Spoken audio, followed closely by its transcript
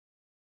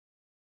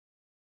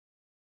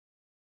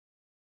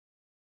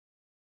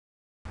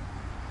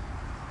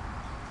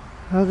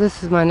Well,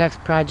 this is my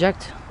next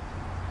project.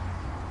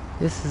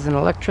 This is an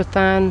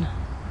Electrathon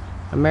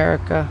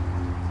America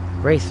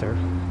racer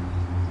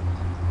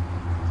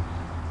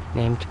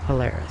named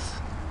Polaris.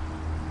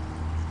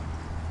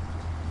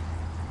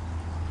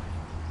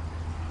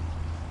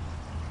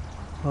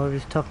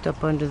 Motor's tucked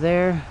up under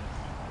there.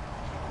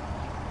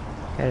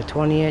 Got a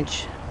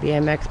 20-inch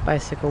BMX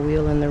bicycle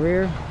wheel in the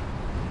rear.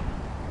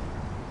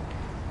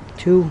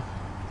 Two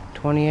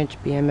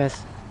 20-inch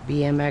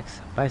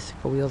BMX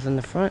bicycle wheels in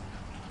the front.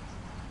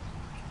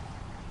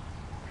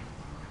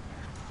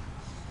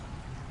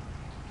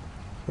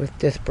 With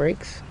disc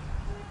brakes.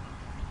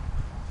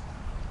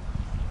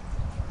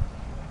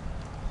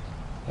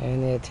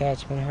 And the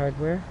attachment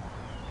hardware.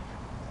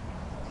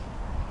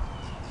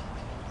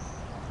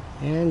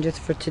 And just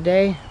for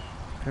today,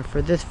 or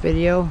for this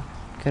video,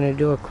 I'm gonna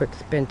do a quick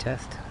spin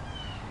test.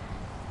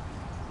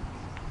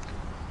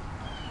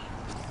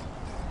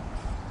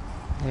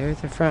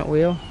 There's the front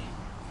wheel,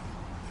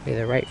 be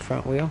the right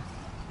front wheel.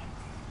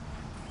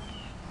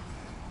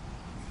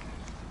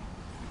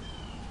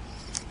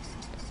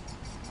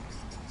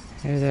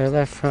 There's our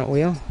left front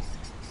wheel.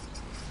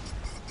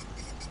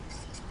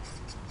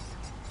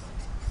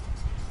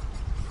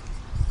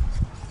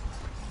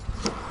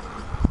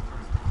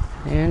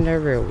 And our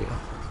rear wheel.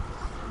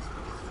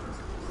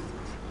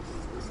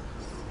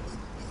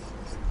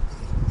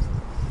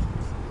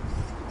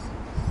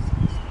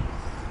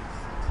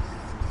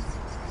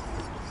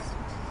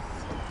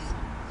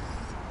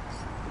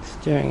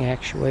 Steering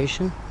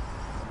actuation.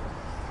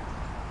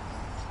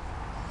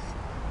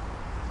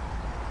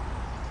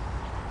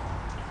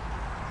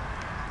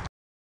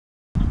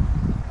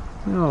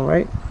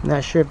 Alright,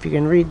 not sure if you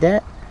can read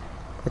that,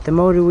 but the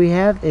motor we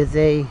have is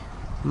a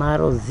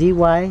model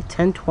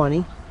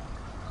ZY1020.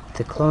 It's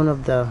a clone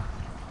of the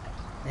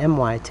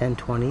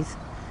MY1020s.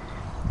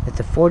 It's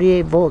a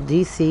 48 volt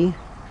DC.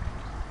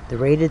 The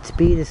rated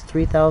speed is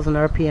 3000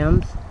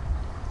 RPMs.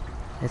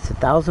 It's a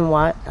 1000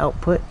 watt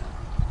output,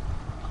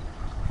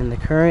 and the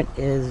current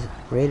is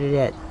rated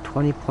at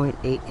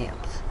 20.8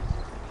 amps.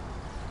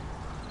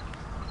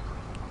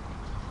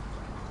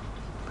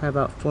 Probably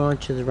about 4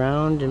 inches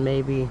around and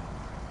maybe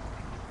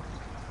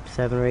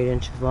 7 or 8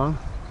 inches long.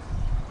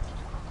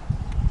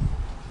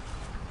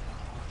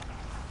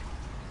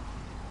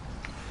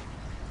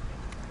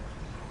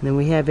 Then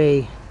we have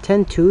a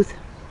 10-tooth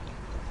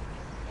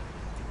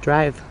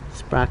drive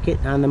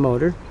sprocket on the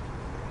motor,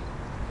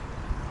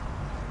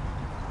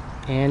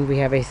 and we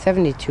have a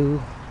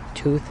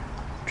 72-tooth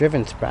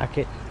driven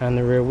sprocket on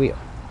the rear wheel.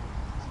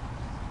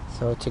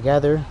 So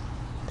together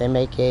they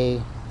make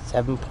a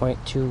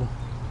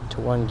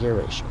 7.2:1 gear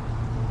ratio.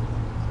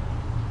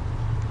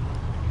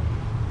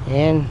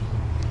 And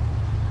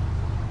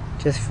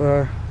just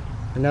for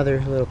another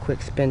little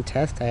quick spin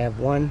test, I have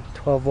one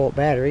 12-volt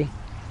battery.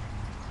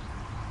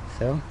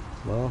 So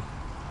we'll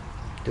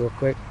do a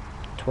quick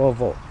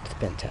 12-volt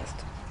spin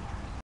test.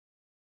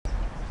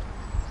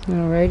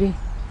 Alrighty,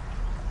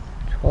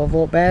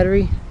 12-volt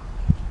battery,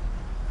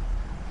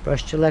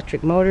 brushed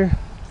electric motor,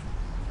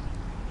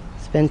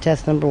 spin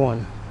test number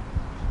 1.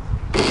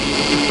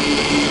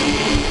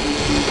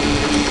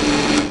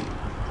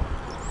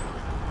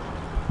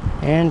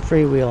 And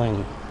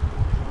freewheeling.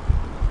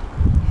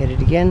 Hit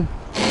it again.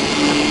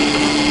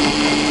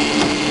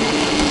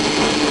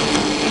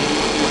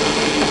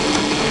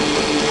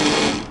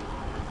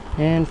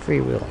 And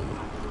freewheeling.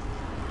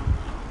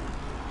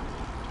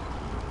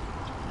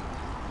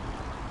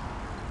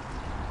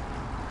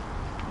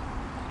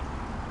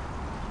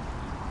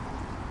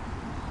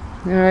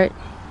 Alright.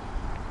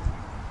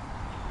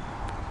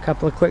 A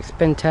couple of quick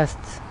spin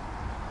tests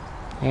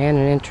and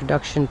an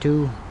introduction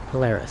to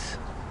Polaris.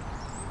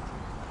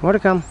 More to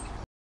come.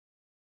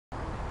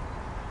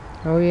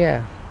 Oh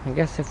yeah, I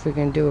guess if we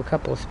can do a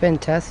couple of spin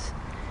tests,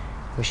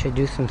 we should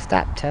do some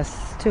stop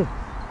tests too.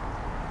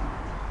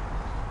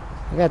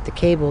 I got the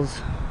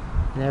cables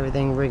and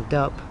everything rigged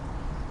up,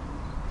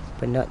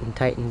 but nothing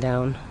tightened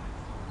down.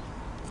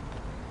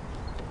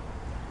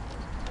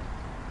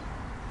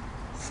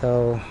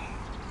 So,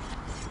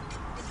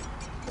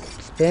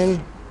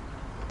 spin,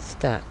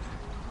 stop.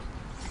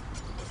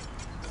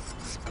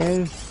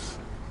 Spin,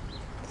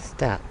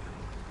 stop.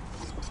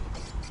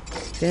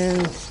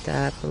 Spin,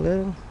 stop a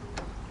little.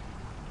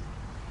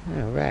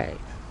 Alright.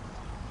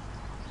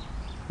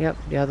 Yep,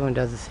 the other one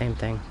does the same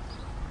thing.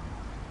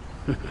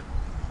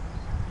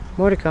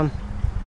 More to come.